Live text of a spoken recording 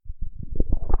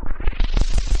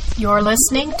You're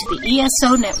listening to the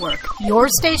ESO Network, your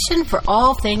station for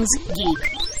all things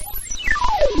geek.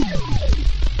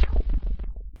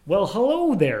 Well,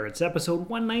 hello there. It's episode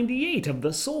 198 of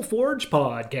the Soul Forge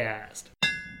podcast.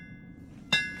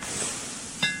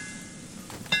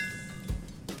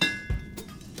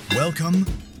 Welcome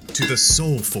to the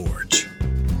Soul Forge,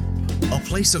 a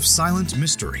place of silent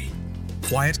mystery,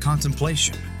 quiet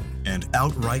contemplation, and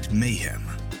outright mayhem.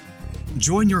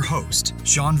 Join your host,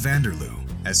 Sean Vanderloo,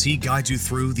 as he guides you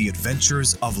through the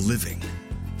adventures of living.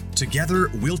 Together,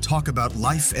 we'll talk about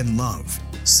life and love,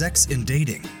 sex and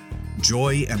dating,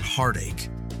 joy and heartache,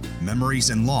 memories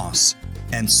and loss,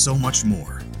 and so much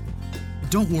more.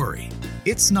 Don't worry,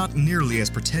 it's not nearly as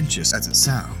pretentious as it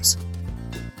sounds.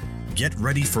 Get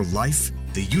ready for life,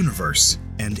 the universe,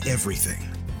 and everything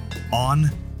on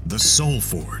the Soul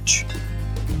Forge.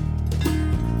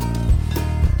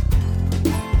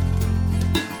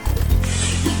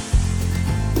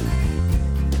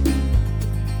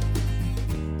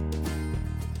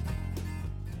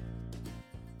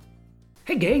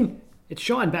 Hey gang, it's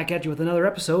Sean back at you with another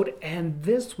episode, and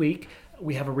this week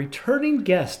we have a returning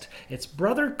guest. It's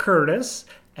Brother Curtis,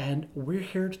 and we're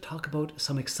here to talk about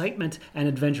some excitement and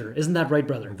adventure. Isn't that right,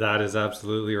 brother? That is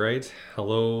absolutely right.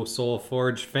 Hello, Soul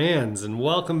Forge fans, and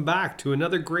welcome back to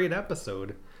another great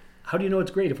episode. How do you know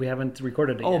it's great if we haven't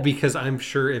recorded it yet? Because I'm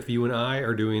sure if you and I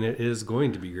are doing it, it is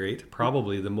going to be great.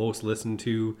 Probably the most listened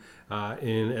to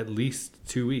in at least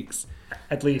 2 weeks.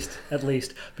 At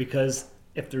least, because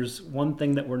if there's one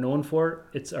thing that we're known for,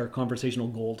 it's our conversational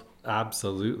gold.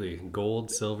 Absolutely. Gold,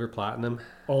 silver, platinum.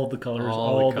 All the colors,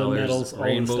 all the metals,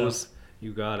 rainbows. all the stuff.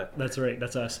 You got it. That's right.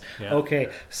 That's us. Yeah. Okay,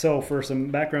 so for some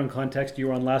background context, you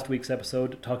were on last week's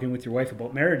episode talking with your wife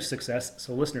about marriage success.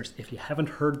 So listeners, if you haven't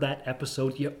heard that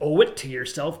episode, you owe it to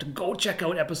yourself to go check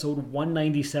out episode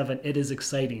 197. It is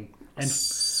exciting. And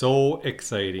so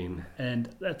exciting. And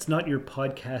that's not your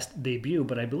podcast debut,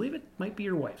 but I believe it might be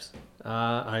your wife's.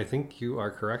 I think you are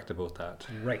correct about that.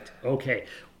 Right. Okay.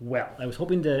 Well, I was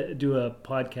hoping to do a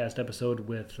podcast episode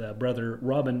with Brother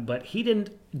Robin, but he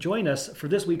didn't join us for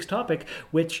this week's topic,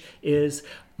 which is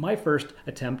my first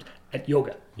attempt at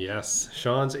yoga. Yes.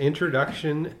 Sean's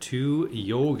introduction to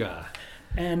yoga.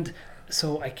 And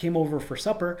so I came over for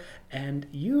supper, and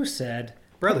you said,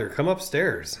 "Brother, come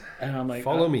upstairs." And I'm like,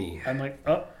 "Follow me." I'm like,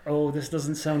 oh, this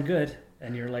doesn't sound good.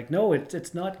 And you're like, "No,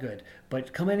 it's not good,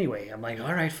 but come anyway." I'm like,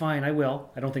 "All right, fine, I will."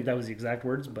 I don't think that was the exact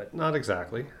words, but Not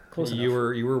exactly. Close You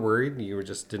enough. were worried. You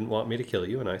just didn't want me to kill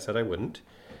you, and I said I wouldn't.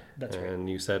 that's right. And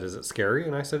you said, "Is it scary?"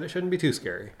 And I said, "It shouldn't be too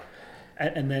scary."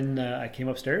 And then I came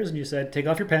upstairs, and you said, "Take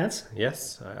off your pants."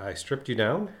 Yes, I stripped you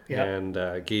down Yeah.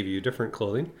 and gave you different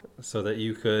clothing so that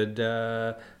you could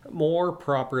more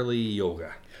properly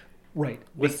yoga Right.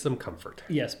 with some comfort.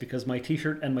 Yes, because my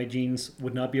t-shirt and my jeans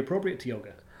would not be appropriate to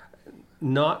yoga.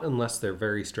 Not unless they're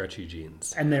very stretchy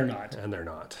jeans. And they're not. And they're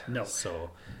not. No. So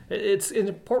it's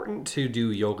important to do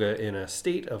yoga in a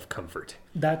state of comfort.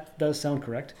 That does sound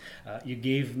correct. You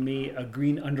gave me a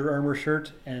green Under Armour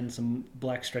shirt and some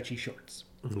black stretchy shorts.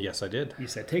 Yes, I did. You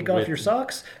said, "Take off your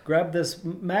socks, grab this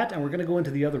mat, and we're going to go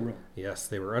into the other room." Yes,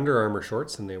 they were Under Armour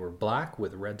shorts, and they were black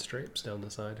with red stripes down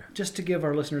the side. Just to give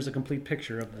our listeners a complete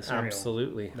picture of the scenario.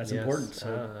 Absolutely. That's yes. important.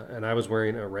 So And I was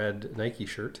wearing a red Nike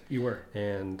shirt. you were.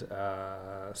 And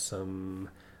some,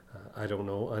 I don't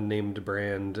know, unnamed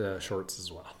brand shorts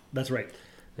as well. That's right.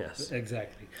 Yes.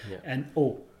 Exactly. Yeah. And,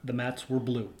 the mats were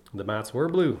blue. The mats were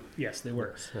blue Yes, they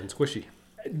were. and squishy.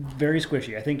 Very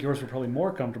squishy. I think yours were probably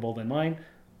more comfortable than mine,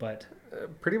 but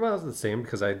Pretty well the same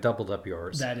because I doubled up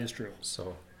yours. that is true.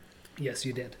 So, Yes,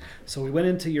 you did. So we went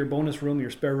into your bonus room, your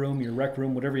spare room, your rec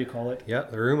room, whatever you call it, yeah,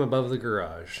 the room above the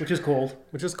garage, which is cold.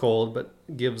 which is cold but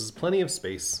gives plenty of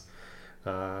space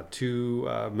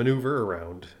to maneuver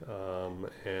around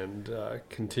and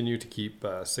continue to keep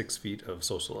 6 feet of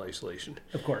social isolation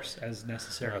Of course, as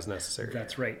necessary. as necessary.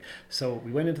 That's right. So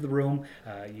we went into the room,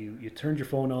 you turned your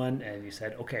phone on, and you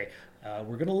said, "Okay,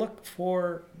 we're going to look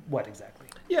for" what exactly?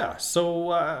 Yeah,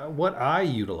 so what I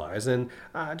utilize, and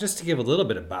just to give a little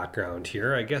bit of background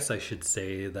here, I guess I should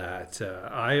say that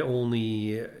I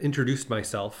only introduced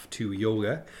myself to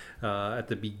yoga at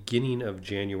the beginning of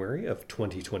January of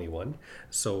 2021.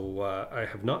 So I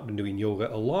have not been doing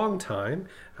yoga a long time.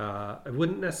 I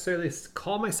wouldn't necessarily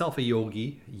call myself a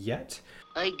yogi yet.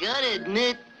 I gotta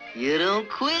admit, you don't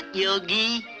quit,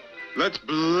 Yogi. Let's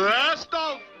blast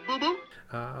off, boo-boo.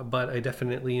 but I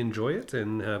definitely enjoy it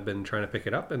and have been trying to pick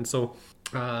it up. And so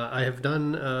I have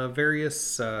done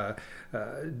various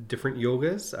different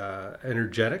yogas,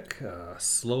 energetic,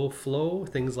 slow flow,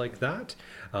 things like that,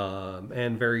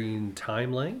 and varying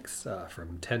time lengths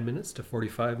from 10 minutes to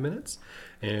 45 minutes.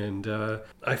 And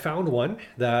I found one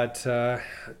that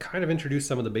kind of introduced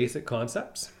some of the basic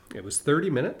concepts. It was 30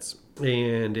 minutes,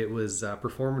 and it was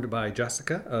performed by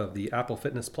Jessica of the Apple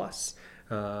Fitness Plus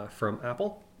from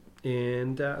Apple.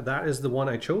 And that is the one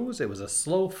I chose. It was a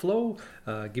slow flow,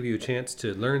 give you a chance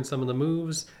to learn some of the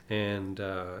moves and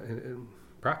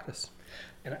practice.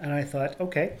 And I thought,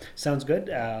 okay, sounds good.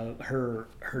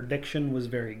 Her diction was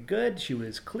very good. She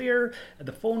was clear.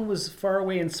 The phone was far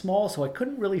away and small, so I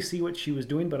couldn't really see what she was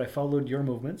doing, but I followed your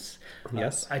movements.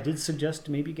 Yes. I did suggest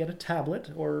maybe get a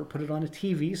tablet or put it on a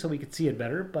TV so we could see it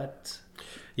better, but...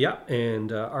 Yeah,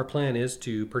 and our plan is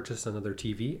to purchase another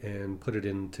TV and put it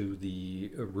into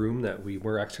the room that we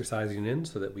were exercising in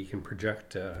so that we can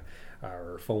project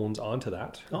our phones onto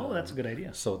that. Oh, that's a good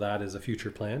idea. So that is a future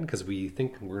plan because we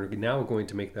think we're now going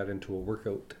to make that into a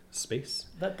workout space.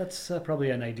 That's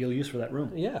probably an ideal use for that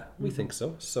room. Yeah, we think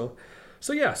so. So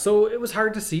it was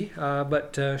hard to see,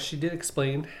 but she did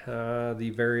explain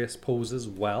the various poses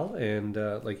well, and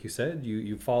like you said,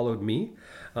 you followed me.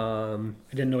 I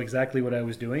didn't know exactly what I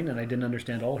was doing, and I didn't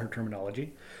understand all her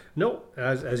terminology. No,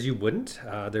 as you wouldn't.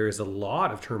 There is a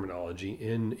lot of terminology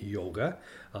in yoga,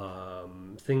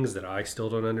 things that I still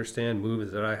don't understand,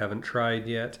 moves that I haven't tried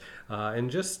yet, and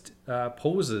just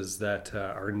poses that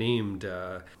are named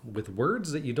with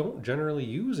words that you don't generally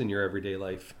use in your everyday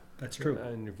life. That's true.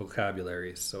 In your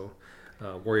vocabulary. So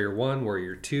Warrior 1,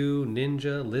 Warrior 2,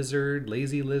 Ninja, Lizard,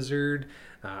 Lazy Lizard,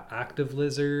 Active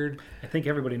Lizard. I think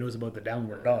everybody knows about the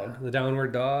downward dog. The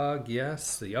downward dog,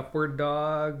 yes. The upward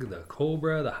dog, the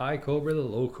cobra, the high cobra, the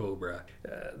low cobra.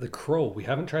 The crow. We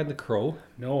haven't tried the crow.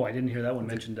 No, I didn't hear that one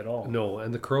mentioned at all. No,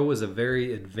 and the crow is a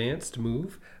very advanced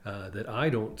move that I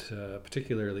don't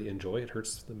particularly enjoy. It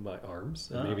hurts my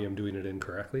arms. Maybe I'm doing it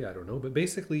incorrectly. I don't know. But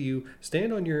basically, you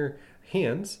stand on your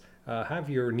hands, have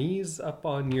your knees up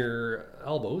on your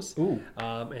elbows,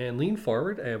 and lean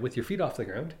forward with your feet off the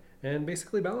ground, and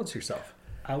basically balance yourself.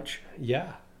 Ouch.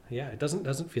 Yeah, it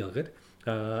doesn't feel good.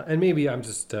 And maybe I'm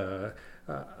just a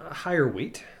higher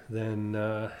weight than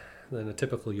a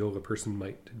typical yoga person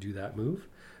might do that move.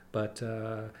 But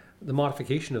the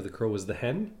modification of the crow is the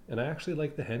hen, and I actually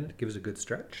like the hen. It gives a good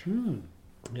stretch.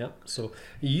 Yeah. So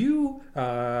you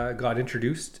got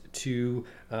introduced to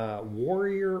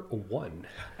Warrior 1.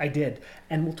 I did.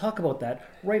 And we'll talk about that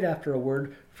right after a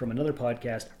word from another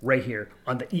podcast right here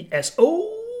on the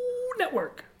ESO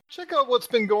Network. Check out what's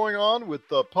been going on with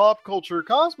the Pop Culture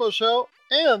Cosmos Show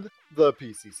and the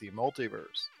PCC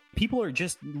Multiverse. People are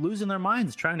just losing their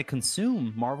minds trying to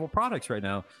consume Marvel products right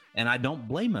now, and I don't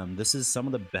blame them. This is some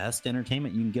of the best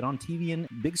entertainment you can get on TV and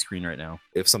big screen right now.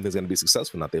 If something's going to be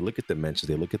successful or not, they look at the mentions,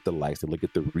 they look at the likes, they look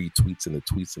at the retweets and the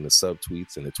tweets and the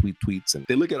subtweets and the tweets, and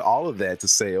they look at all of that to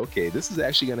say, okay, this is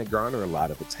actually going to garner a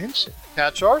lot of attention.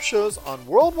 Catch our shows on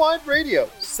Worldwide Radio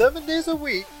 7 days a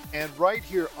week and right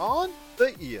here on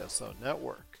the ESO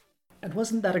Network. And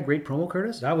wasn't that a great promo,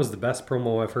 Curtis? That was the best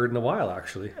promo I've heard in a while,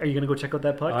 actually. Are you going to go check out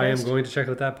that podcast? I am going to check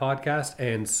out that podcast,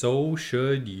 and so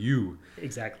should you.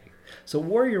 Exactly. So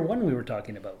Warrior 1 we were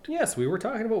talking about. Yes, we were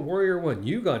talking about Warrior 1.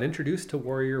 You got introduced to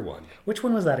Warrior 1. Which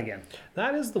one was that again?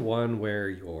 That is the one where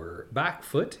your back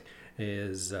foot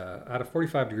is at a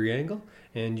 45-degree angle,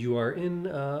 and you are in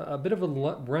a bit of a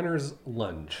runner's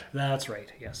lunge. That's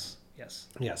right. Yes.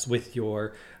 Yes, with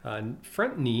your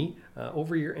front knee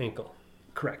over your ankle.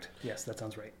 Correct. Yes, that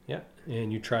sounds right. Yeah,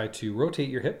 and you try to rotate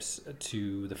your hips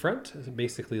to the front,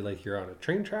 basically like you're on a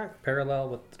train track, parallel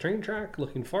with the train track,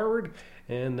 looking forward,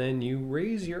 and then you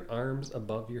raise your arms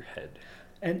above your head.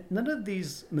 And none of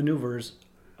these maneuvers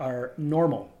are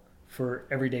normal for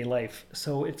everyday life,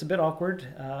 so it's a bit awkward.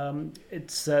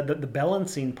 It's the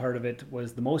balancing part of it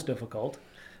was the most difficult,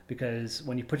 because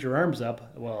when you put your arms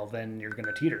up, well, then you're going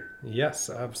to teeter. Yes,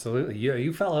 absolutely. Yeah,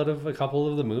 you fell out of a couple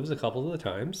of the moves a couple of the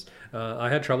times. I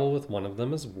had trouble with one of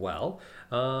them as well.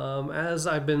 As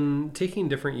I've been taking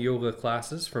different yoga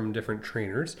classes from different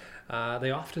trainers,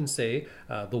 they often say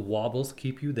the wobbles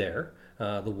keep you there.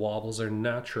 The wobbles are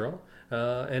natural,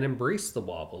 and embrace the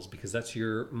wobbles because that's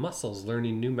your muscles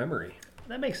learning new memory.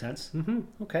 That makes sense.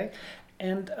 Mm-hmm. Okay.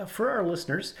 And for our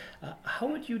listeners, how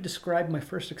would you describe my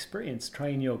first experience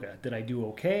trying yoga? Did I do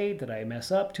okay? Did I mess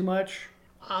up too much?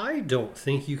 I don't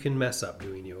think you can mess up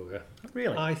doing yoga.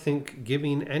 Really? I think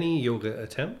giving any yoga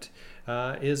attempt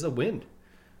is a win.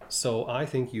 So I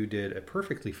think you did a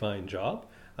perfectly fine job.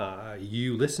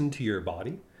 You listened to your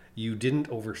body. You didn't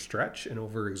overstretch and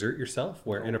overexert yourself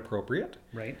where inappropriate.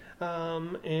 Right.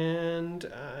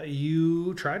 And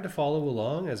you tried to follow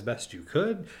along as best you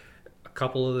could. A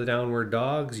couple of the downward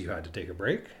dogs, you had to take a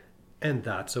break. And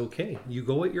that's okay. You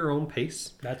go at your own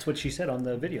pace. That's what she said on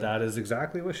the video. That is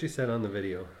exactly what she said on the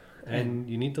video. And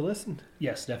you need to listen.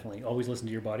 Yes, definitely. Always listen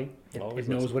to your body. Always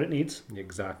It knows listen. what it needs.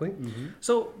 Exactly.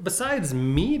 So, besides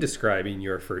me describing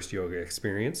your first yoga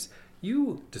experience,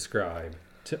 you describe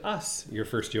to us your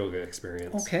first yoga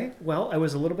experience. Okay. Well, I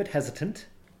was a little bit hesitant,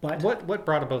 but What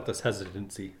brought about this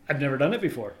hesitancy? I've never done it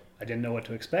before. I didn't know what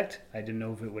to expect. I didn't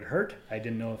know if it would hurt. I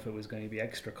didn't know if it was going to be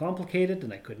extra complicated,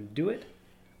 and I couldn't do it.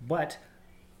 But,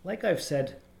 like I've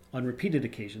said on repeated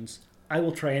occasions, I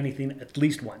will try anything at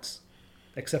least once,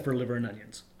 except for liver and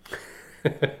onions.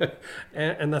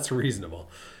 and that's reasonable.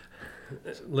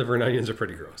 Liver and onions are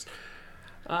pretty gross.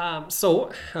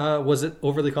 So, was it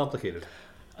overly complicated?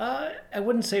 I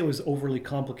wouldn't say it was overly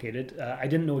complicated. I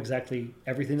didn't know exactly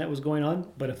everything that was going on,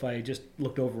 but if I just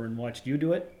looked over and watched you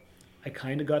do it, I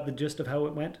kind of got the gist of how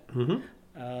it went.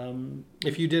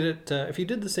 If you did it, if you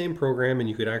did the same program and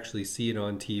you could actually see it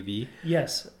on TV,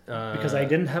 Yes, because I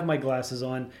didn't have my glasses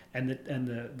on, and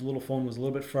the little phone was a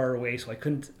little bit far away, so I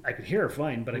could hear her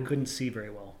fine, but I couldn't see very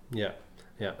well. yeah.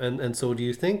 And so, do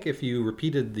you think if you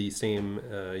repeated the same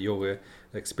yoga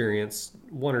experience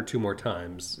one or two more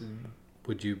times,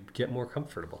 would you get more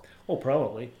comfortable? Oh,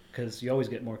 probably, because you always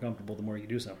get more comfortable the more you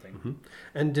do something.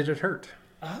 And did it hurt?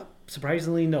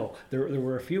 Surprisingly, no. There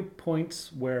were a few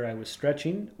points where I was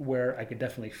stretching where I could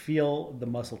definitely feel the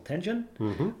muscle tension,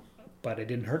 but I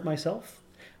didn't hurt myself.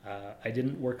 I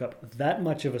didn't work up that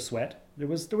much of a sweat. There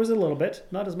was a little bit,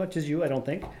 not as much as you, I don't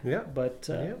think. Yeah. But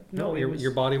No, it was,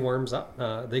 your body warms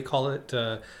up. They call it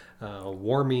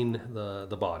warming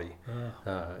the body,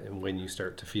 and when you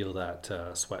start to feel that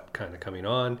sweat kind of coming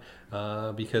on,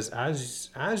 because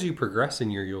as you progress in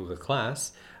your yoga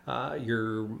class,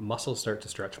 your muscles start to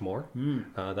stretch more.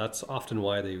 That's often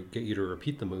why they get you to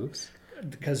repeat the moves.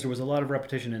 because there was a lot of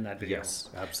repetition in that video. Yes,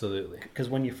 absolutely. Because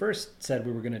when you first said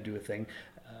we were going to do a thing,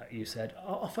 you said,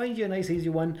 I'll find you a nice easy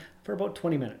one for about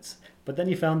 20 minutes. But then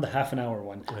you found the half an hour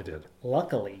one. I did.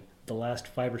 Luckily, the last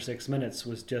 5 or 6 minutes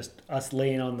was just us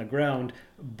laying on the ground,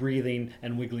 breathing,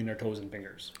 and wiggling our toes and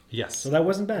fingers. Yes. So that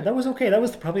wasn't bad. That was okay. That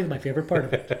was probably my favorite part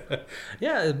of it.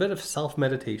 Yeah, a bit of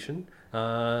self-meditation.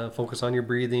 Focus on your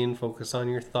breathing, focus on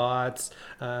your thoughts,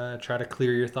 try to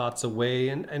clear your thoughts away,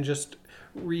 and just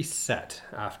reset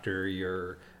after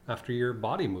your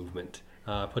body movement.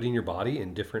 Putting your body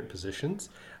in different positions.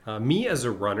 Me as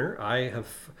a runner, I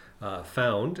have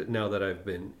found, now that I've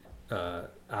been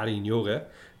adding yoga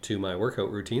to my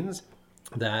workout routines,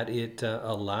 that it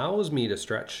allows me to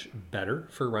stretch better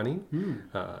for running.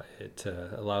 It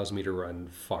allows me to run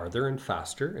farther and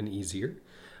faster and easier.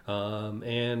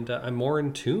 And I'm more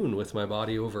in tune with my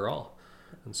body overall.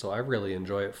 And so I really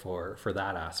enjoy it for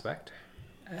that aspect.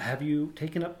 Have you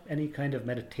taken up any kind of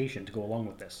meditation to go along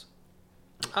with this?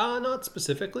 Not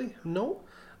specifically, no.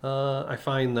 I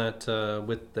find that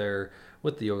with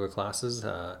the yoga classes,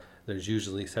 there's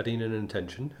usually setting an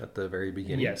intention at the very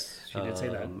beginning. Yes, she did say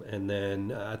that. And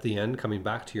then at the end, coming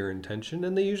back to your intention,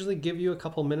 and they usually give you a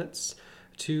couple minutes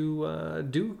to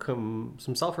do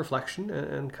some self-reflection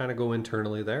and kind of go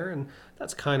internally there, and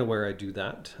that's kind of where I do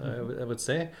that. I would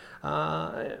say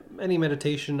any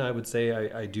meditation, I would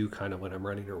say I do kind of when I'm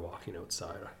running or walking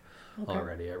outside. Okay.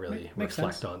 Already, I really Makes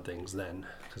reflect sense. on things then,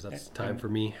 because that's time for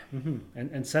me.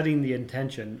 And setting the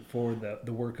intention for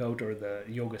the workout or the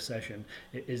yoga session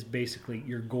is basically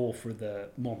your goal for the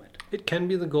moment. It can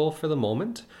be the goal for the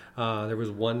moment. There was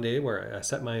one day where I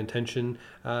set my intention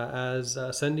as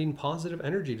sending positive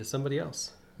energy to somebody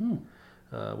else,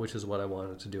 which is what I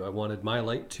wanted to do. I wanted my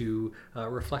light to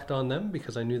reflect on them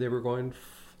because I knew they were going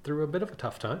through a bit of a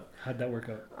tough time. How'd that work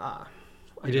out?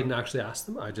 I didn't actually ask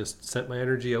them. I just sent my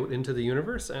energy out into the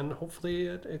universe, and hopefully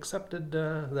it accepted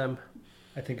them.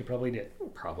 I think it probably did.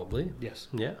 Probably. Yes.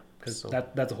 Yeah. Because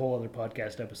that's a whole other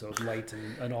podcast episode, light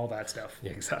and all that stuff.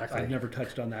 Yeah, exactly. I've never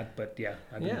touched on that, but yeah,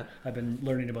 I've been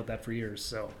learning about that for years.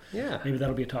 So yeah, maybe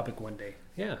that'll be a topic one day.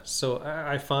 Yeah, so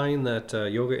I find that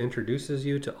yoga introduces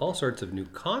you to all sorts of new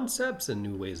concepts and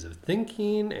new ways of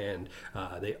thinking, and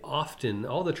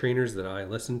all the trainers that I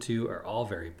listen to are all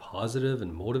very positive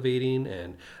and motivating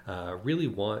and really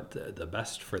want the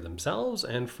best for themselves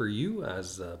and for you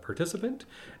as a participant.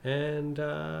 And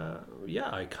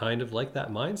I kind of like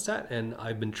that mindset, and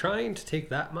I've been trying to take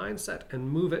that mindset and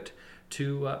move it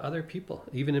to other people,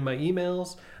 even in my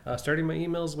emails, starting my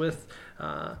emails with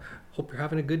hope you're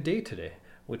having a good day today,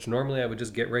 which normally I would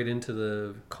just get right into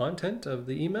the content of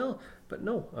the email, but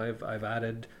no, I've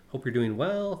added Hope you're doing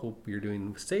well. Hope you're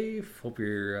doing safe. Hope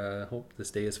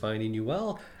this day is finding you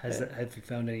well. Have you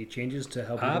found any changes to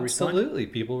how people respond? Absolutely.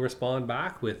 People respond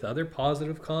back with other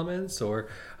positive comments or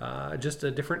just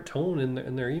a different tone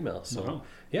in their emails. So Wow.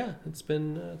 yeah, it's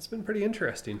been pretty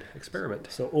interesting experiment.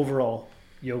 So overall,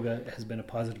 yoga has been a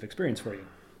positive experience for you.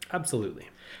 Absolutely.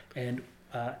 And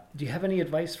do you have any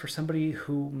advice for somebody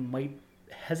who might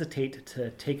hesitate to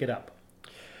take it up?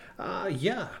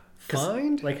 Yeah.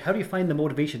 'Cause, like, how do you find the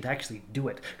motivation to actually do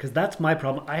it? Because that's my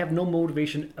problem. I have no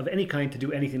motivation of any kind to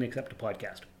do anything except a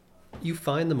podcast. You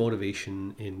find the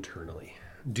motivation internally.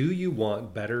 Do you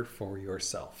want better for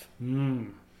yourself?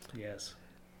 Yes.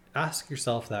 Ask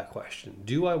yourself that question.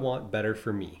 Do I want better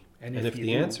for me? And And if if you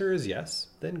the do- answer is yes,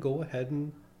 then go ahead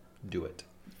and do it.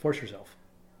 Force yourself.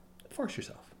 Force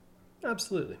yourself.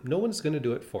 Absolutely. No one's going to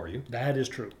do it for you, That is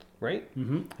true. right?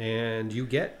 Mm-hmm. And you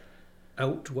get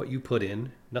out what you put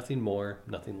in, nothing more,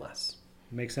 nothing less.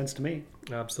 Makes sense to me.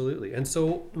 Absolutely. And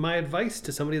so my advice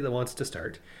to somebody that wants to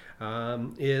start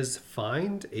is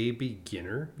find a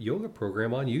beginner yoga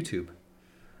program on YouTube.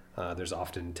 There's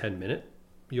often 10-minute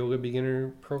yoga beginner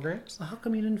programs. So how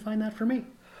come you didn't find that for me?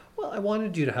 Well, I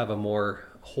wanted you to have a more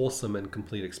wholesome and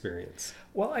complete experience.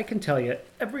 Well, I can tell you,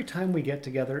 every time we get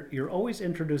together, you're always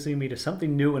introducing me to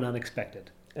something new and unexpected.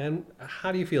 And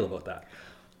how do you feel about that?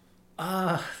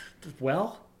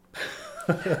 Well,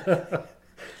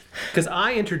 Because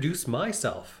I introduce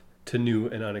myself to new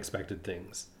and unexpected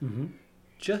things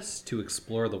just to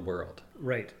explore the world.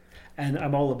 right. And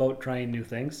I'm all about trying new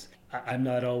things. I'm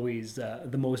not always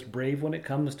the most brave when it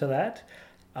comes to that.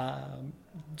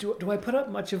 Do I put up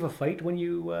much of a fight when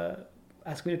you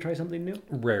ask me to try something new?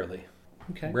 Rarely.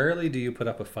 Okay. Rarely do you put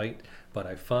up a fight, but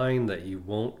I find that you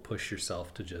won't push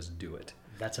yourself to just do it.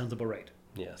 That sounds about right.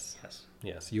 Yes. Yes.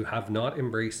 Yes. You have not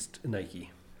embraced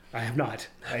Nike. I have not.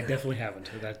 I definitely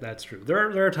haven't. That's true.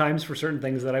 There are times for certain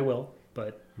things that I will,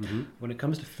 but when it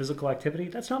comes to physical activity,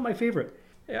 that's not my favorite.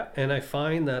 Yeah. And I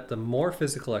find that the more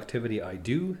physical activity I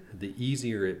do, the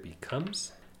easier it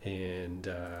becomes. And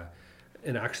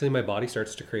actually my body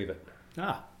starts to crave it.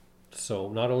 Ah, So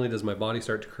not only does my body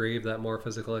start to crave that more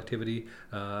physical activity,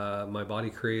 my body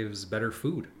craves better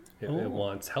food. It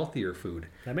wants healthier food.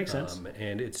 That makes sense.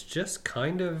 And it's just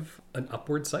kind of an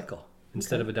upward cycle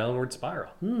instead of a downward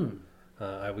spiral.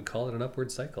 I would call it an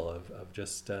upward cycle of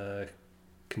just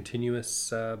continuous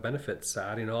benefits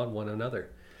adding on one another.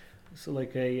 so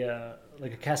like a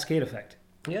cascade effect.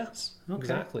 Yes, Okay.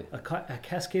 exactly. A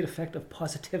cascade effect of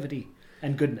positivity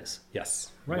and goodness.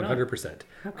 Yes, Right on. 100%.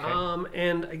 Okay.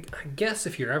 And I guess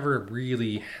if you're ever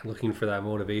really looking for that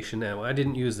motivation, now I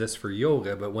didn't use this for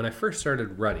yoga, but when I first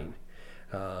started running,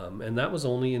 and that was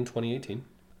only in 2018,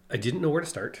 I didn't know where to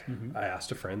start. I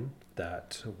asked a friend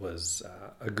that was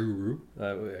a guru,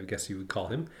 I guess you would call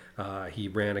him. He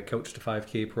ran a Couch to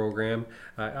 5K program.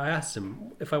 I asked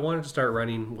him if I wanted to start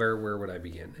running, where would I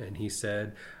begin? And he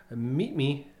said, meet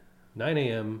me 9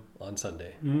 a.m. on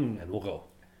Sunday and we'll go.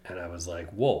 And I was like,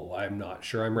 whoa, I'm not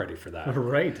sure I'm ready for that.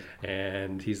 Right.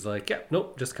 And he's like, yeah,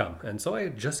 nope, just come. And so I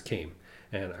just came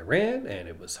and I ran and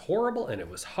it was horrible and it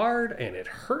was hard and it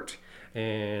hurt.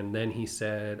 And then he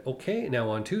said, okay, now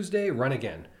on Tuesday, run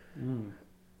again. And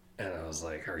I was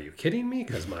like, are you kidding me?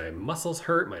 Because my muscles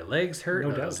hurt, my legs hurt. No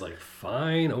and I doubt. was like,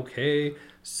 fine, okay.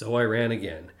 So I ran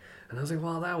again. And I was like,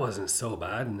 well, that wasn't so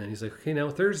bad. And then he's like, okay, now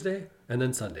Thursday and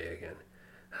then Sunday again.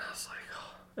 And I was like,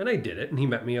 and I did it, and he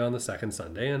met me on the second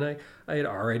Sunday, and I had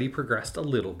already progressed a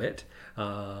little bit.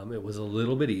 It was a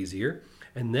little bit easier.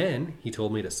 And then he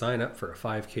told me to sign up for a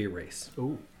 5K race.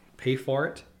 Ooh, Pay for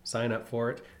it, sign up for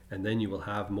it, and then you will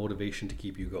have motivation to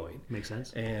keep you going. makes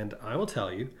sense. And I will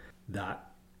tell you,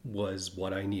 that was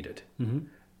what I needed.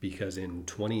 Because in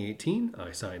 2018,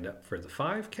 I signed up for the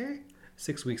 5K.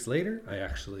 6 weeks later, I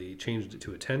actually changed it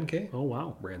to a 10K. Oh,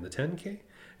 wow. Ran the 10K.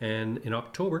 And in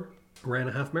October, ran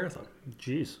a half marathon.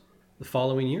 Jeez. The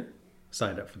following year,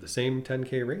 signed up for the same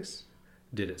 10K race,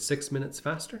 did it 6 minutes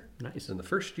faster Nice. than the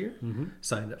first year,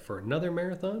 signed up for another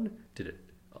marathon, did it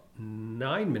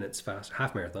 9 minutes fast,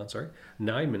 half marathon, sorry,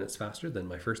 9 minutes faster than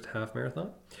my first half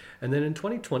marathon. And then in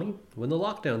 2020, when the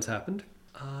lockdowns happened,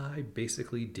 I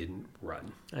basically didn't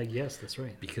run Yes, that's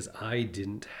right. because I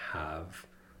didn't have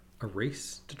a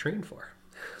race to train for.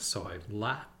 So I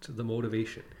lacked the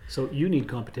motivation. So you need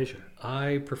competition.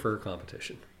 I prefer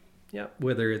competition. Yeah,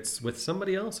 whether it's with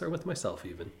somebody else or with myself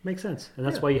even. Makes sense. And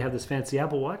that's Yeah. why you have this fancy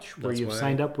Apple Watch where That's you've why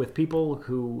signed up with people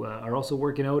who are also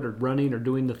working out or running or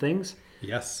doing the things,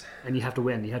 Yes. and you have to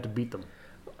win. You have to beat them.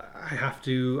 I have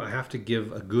to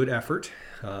give a good effort.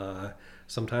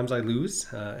 Sometimes I lose,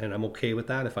 and I'm okay with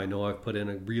that if I know I've put in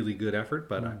a really good effort,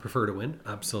 but I prefer to win.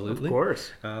 Absolutely. Of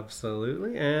course.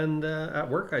 Absolutely. And at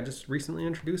work, I just recently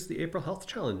introduced the April Health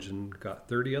Challenge and got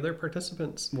 30 other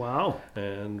participants. Wow.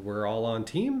 And we're all on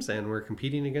teams, and we're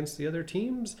competing against the other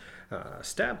teams.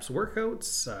 Steps,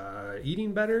 workouts,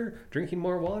 eating better, drinking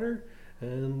more water.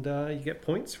 And you get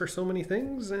points for so many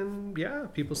things, and yeah,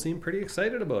 people seem pretty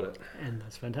excited about it. And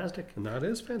that's fantastic. And that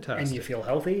is fantastic. And you feel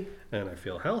healthy? And I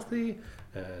feel healthy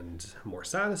and more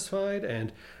satisfied,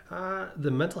 and the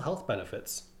mental health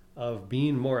benefits of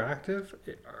being more active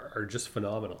are just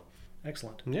phenomenal.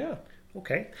 Excellent. Yeah.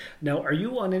 Okay. Now, are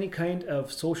you on any kind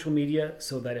of social media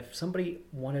so that if somebody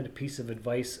wanted a piece of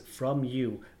advice from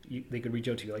you, they could reach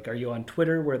out to you? Like, are you on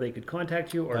Twitter where they could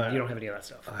contact you, or you don't have any of that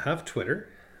stuff? I have Twitter.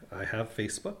 I have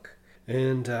Facebook,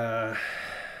 and there's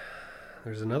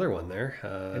another one there.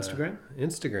 Instagram?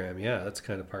 Instagram, yeah, that's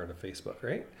kind of part of Facebook,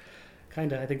 right?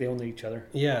 Kind of. I think they own each other.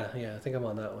 Yeah, I think I'm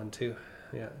on that one too.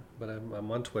 Yeah, but I'm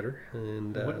on Twitter.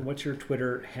 And what's your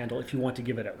Twitter handle if you want to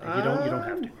give it out? Like, you don't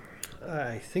have to.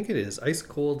 I think it is Ice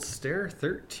Cold Stare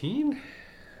 13.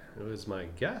 It was my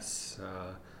guess.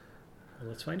 Well,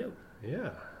 let's find out.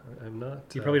 Yeah, I'm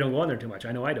not. You probably don't go on there too much.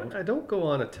 I know I don't. I don't go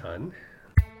on a ton.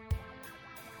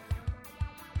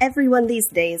 Everyone these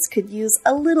days could use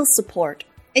a little support,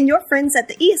 and your friends at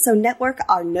the ESO Network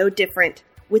are no different.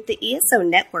 With the ESO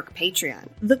Network Patreon,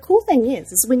 the cool thing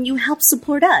is when you help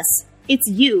support us, it's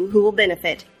you who will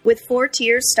benefit. With 4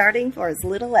 tiers starting for as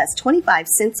little as 25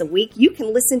 cents a week, you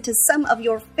can listen to some of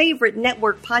your favorite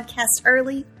network podcasts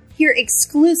early, hear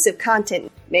exclusive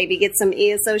content, maybe get some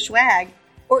ESO swag,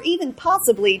 or even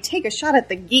possibly take a shot at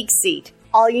the geek seat.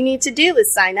 All you need to do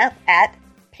is sign up at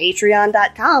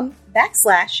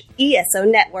patreon.com/ESO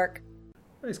Network.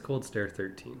 Ice Cold Stare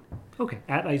 13. Okay,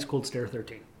 at Ice Cold Stare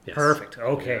 13. Yes. Perfect.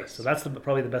 Okay, Yes. so that's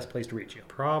probably the best place to reach you.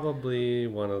 Probably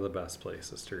one of the best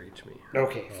places to reach me.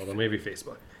 Okay. Although maybe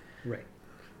Facebook. Right.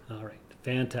 All right.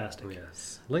 Fantastic.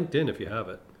 Yes. LinkedIn if you have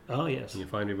it. Oh, yes. You can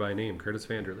find me by name, Curtis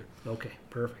Vanderler. Okay,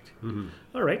 perfect.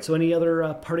 All right, so any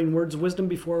other parting words of wisdom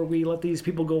before we let these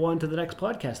people go on to the next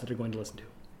podcast that they're going to listen to?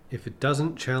 If it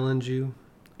doesn't challenge you,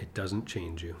 it doesn't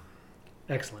change you.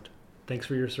 Excellent. Thanks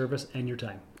for your service and your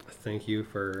time. Thank you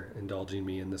for indulging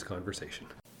me in this conversation.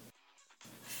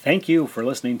 Thank you for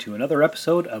listening to another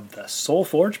episode of the Soul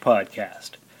Forge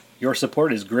podcast. Your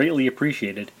support is greatly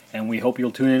appreciated, and we hope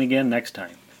you'll tune in again next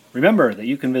time. Remember that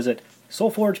you can visit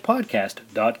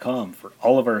soulforgepodcast.com for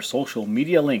all of our social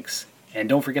media links, and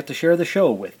don't forget to share the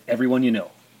show with everyone you know.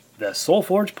 The Soul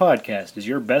Forge podcast is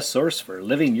your best source for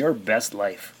living your best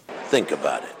life. Think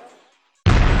about it.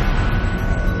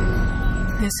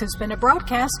 This has been a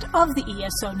broadcast of the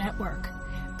ESO Network.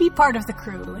 Be part of the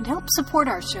crew and help support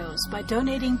our shows by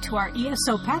donating to our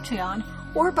ESO Patreon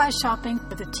or by shopping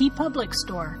at the TeePublic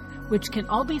store, which can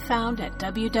all be found at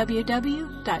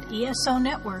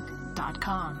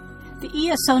www.esonetwork.com. The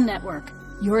ESO Network,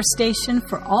 your station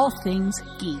for all things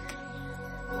geek.